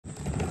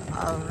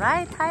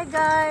Alright, hi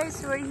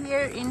guys, we're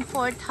here in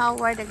Fort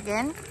Howard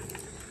again.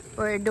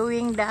 We're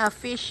doing the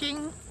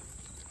fishing.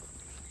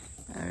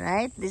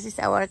 Alright, this is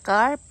our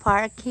car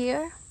parked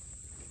here.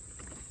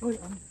 Uy,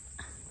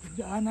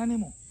 higdaanan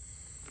mo.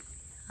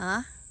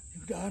 Ha?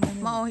 Higdaanan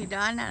mo. Mao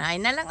hidaanan. Ay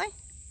na lang oy.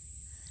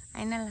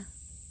 Ay na lang.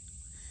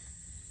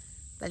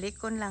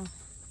 Balikon lang.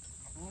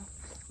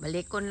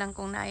 Balikon lang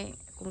kung naay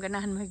kung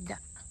ganahan mo higda.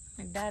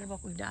 Nagdar ba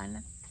ko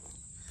hidaanan?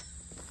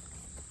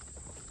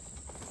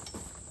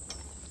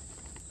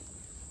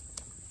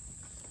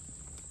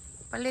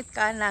 Palit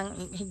ka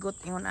ng higot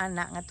ingon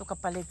ana nga to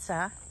kapalit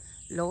sa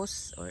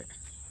Lowe's or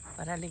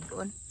para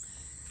ligon.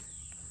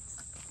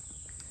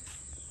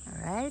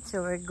 Alright,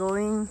 so we're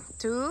going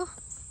to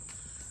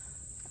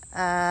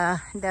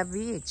the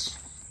beach.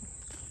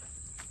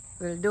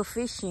 We'll do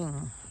fishing.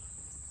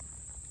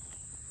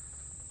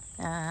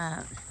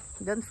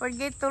 Don't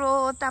forget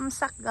to thumbs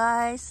up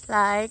guys,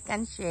 like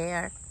and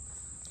share.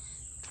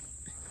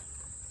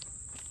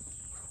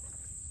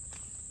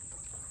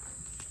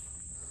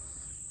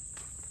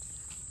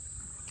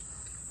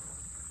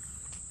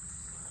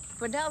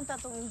 Pwede ang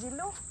tatong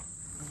jilo.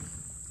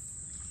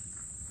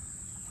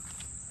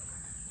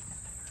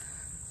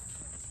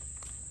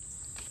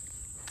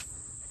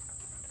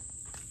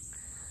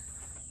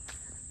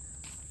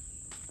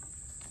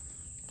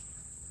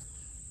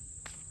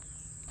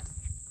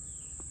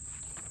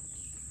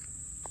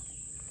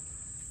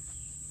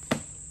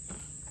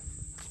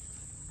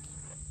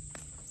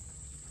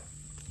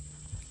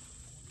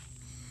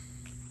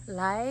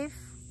 Life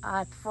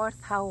at Fort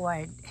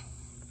Howard.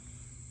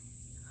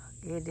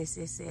 Okay, this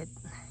is it.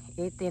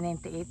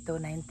 1898 to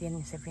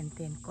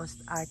 1917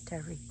 Coast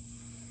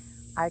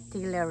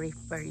Artillery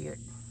period.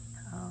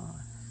 Oh.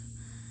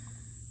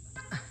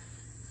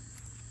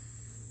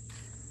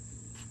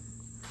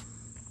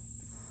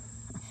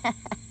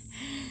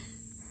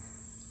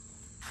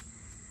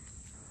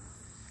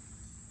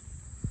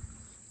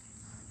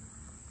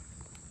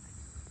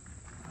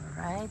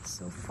 Alright,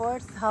 so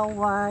Fort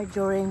Howard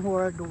during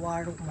World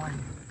War I.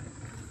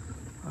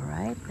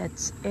 Alright,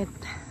 that's it.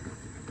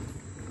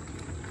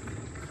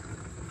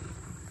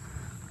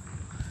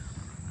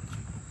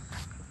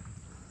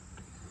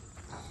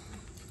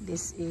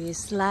 This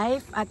is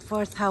life at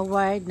Fort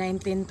Howard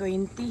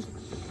 1920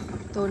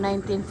 to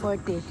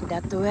 1940,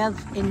 the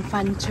 12th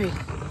Infantry.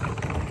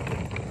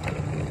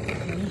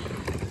 Okay.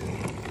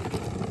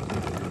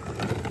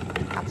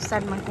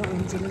 Kapsan man kong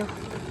injilo.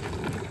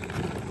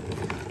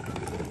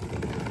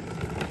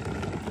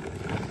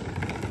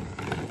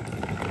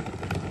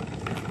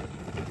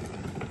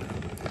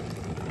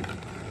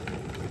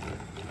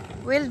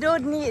 We'll do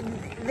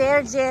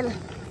their jail,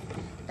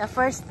 the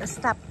first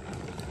stop.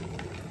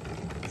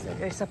 So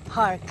there's a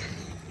park.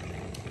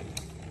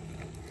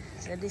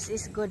 So this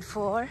is good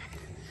for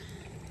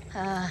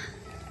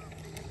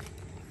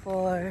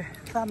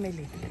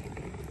family.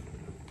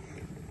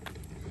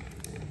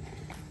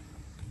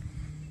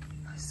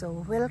 So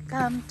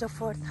welcome to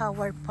Fort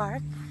Howard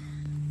Park,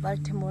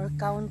 Baltimore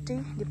County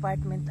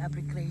Department of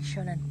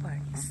Recreation and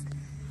Parks.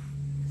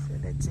 So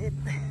that's it.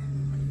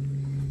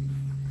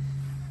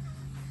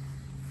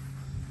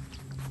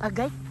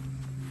 Agay.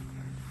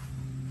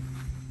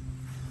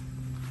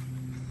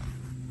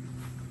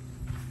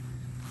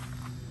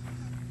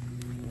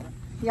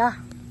 Yeah,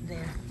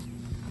 there.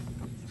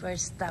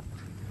 First stop.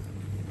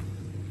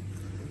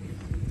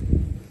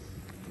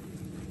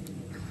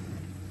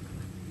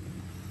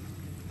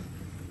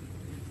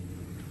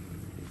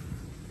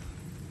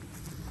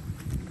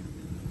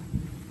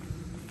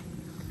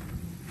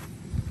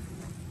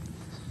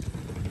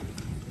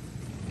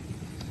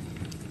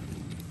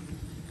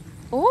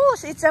 Oh,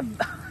 it's a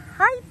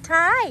high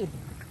tide.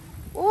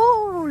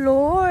 Oh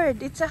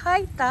Lord, it's a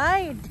high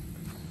tide.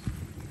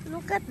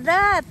 Look at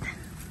that.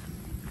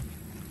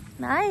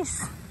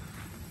 Nice.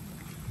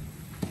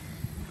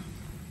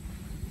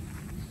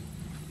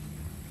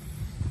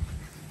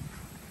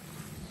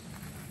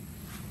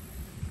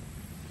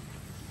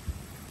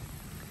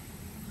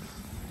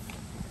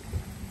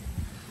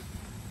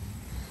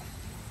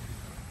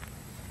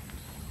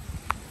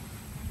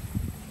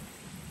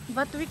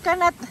 But we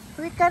cannot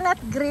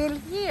grill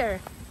here.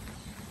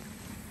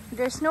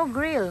 There's no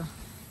grill.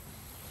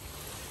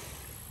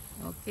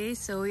 Okay,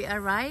 so we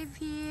arrive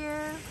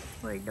here.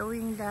 We're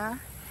doing the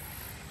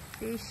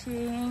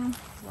fishing.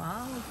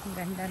 Wow, ang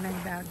ganda ng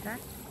dagat.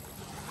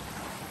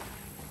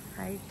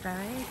 High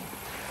tide.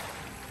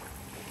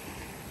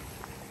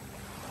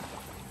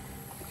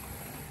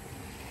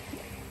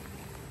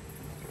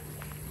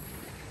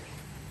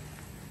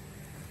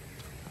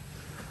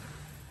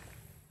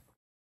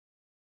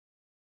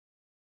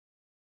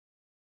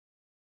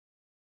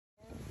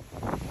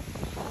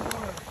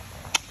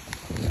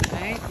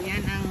 Alright,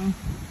 yan ang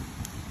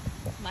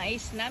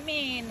mais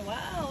namin.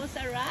 Wow,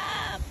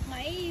 sarap!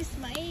 Mais.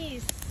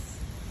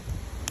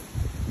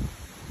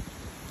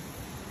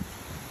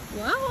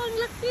 Wow, ang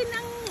laki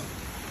ng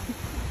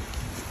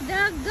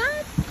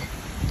dagat.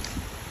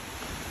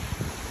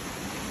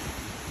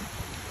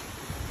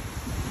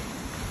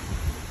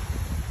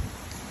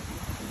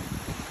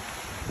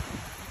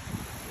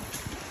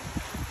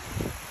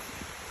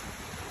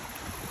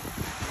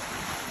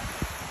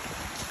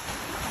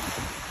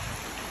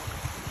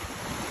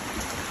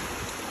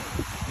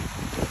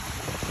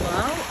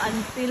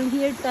 feel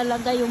here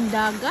talaga yung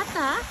dagat,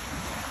 ha?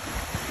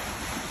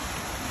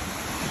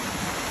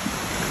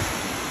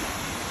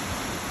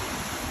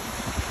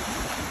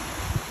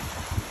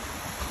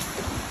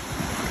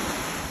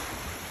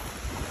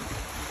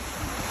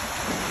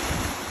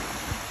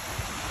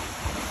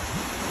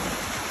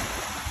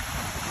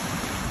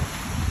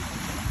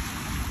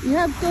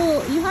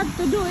 You have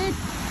to do it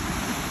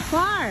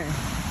far.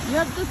 You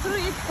have to throw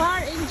it far,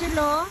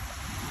 Angelo.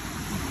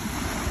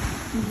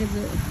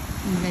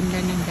 Ang ganda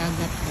ng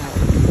dagat,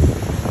 guys.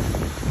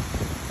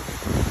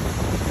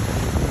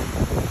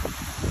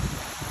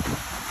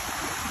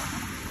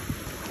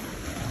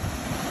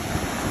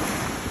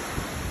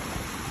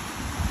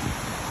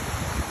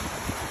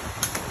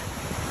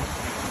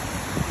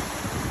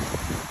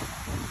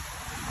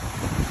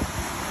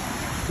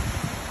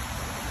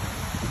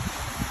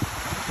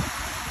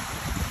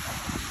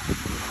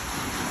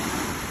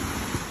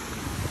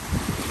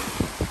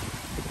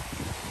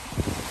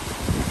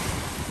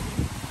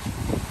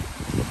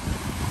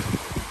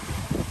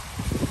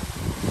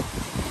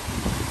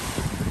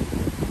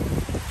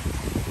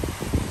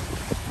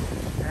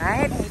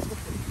 Right?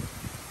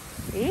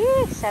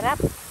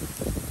 Sarap.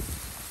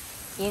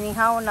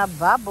 Inihaw na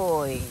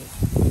baboy.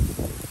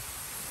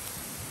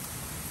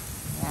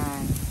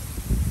 Yan.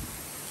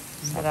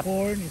 Sarap. The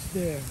corn is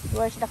there.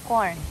 Where's the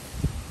corn?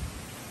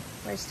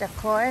 Where's the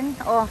corn?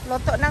 Oh,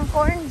 luto ng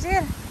corn,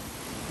 Jill.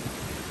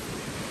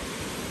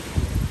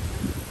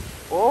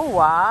 Oh,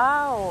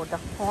 wow. The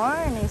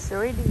corn is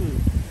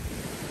ready.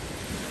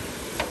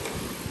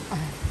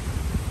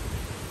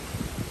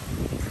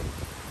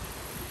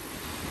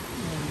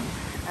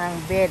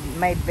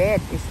 My bed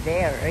is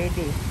there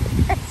ready.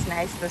 It's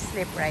nice to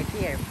sleep right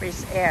here,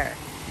 fresh air.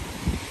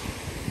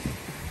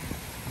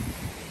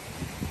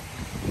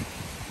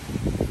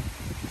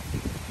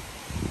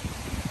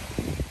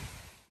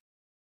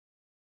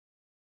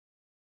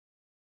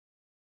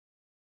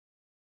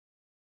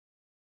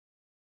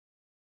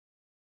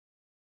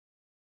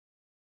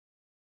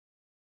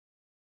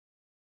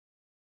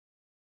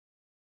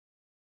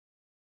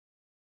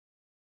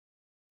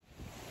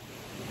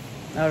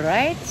 All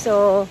right,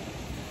 so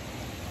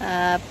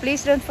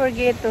please don't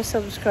forget to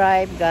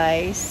subscribe,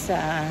 guys.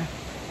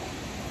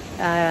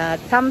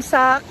 Thumbs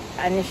up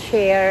and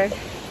share.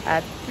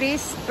 At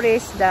please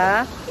press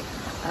the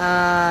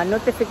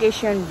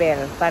notification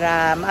bell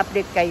para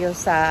ma-update kayo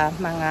sa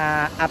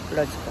mga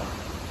uploads ko.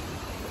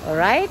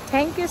 Alright,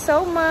 thank you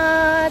so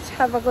much.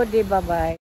 Have a good day. Bye-bye.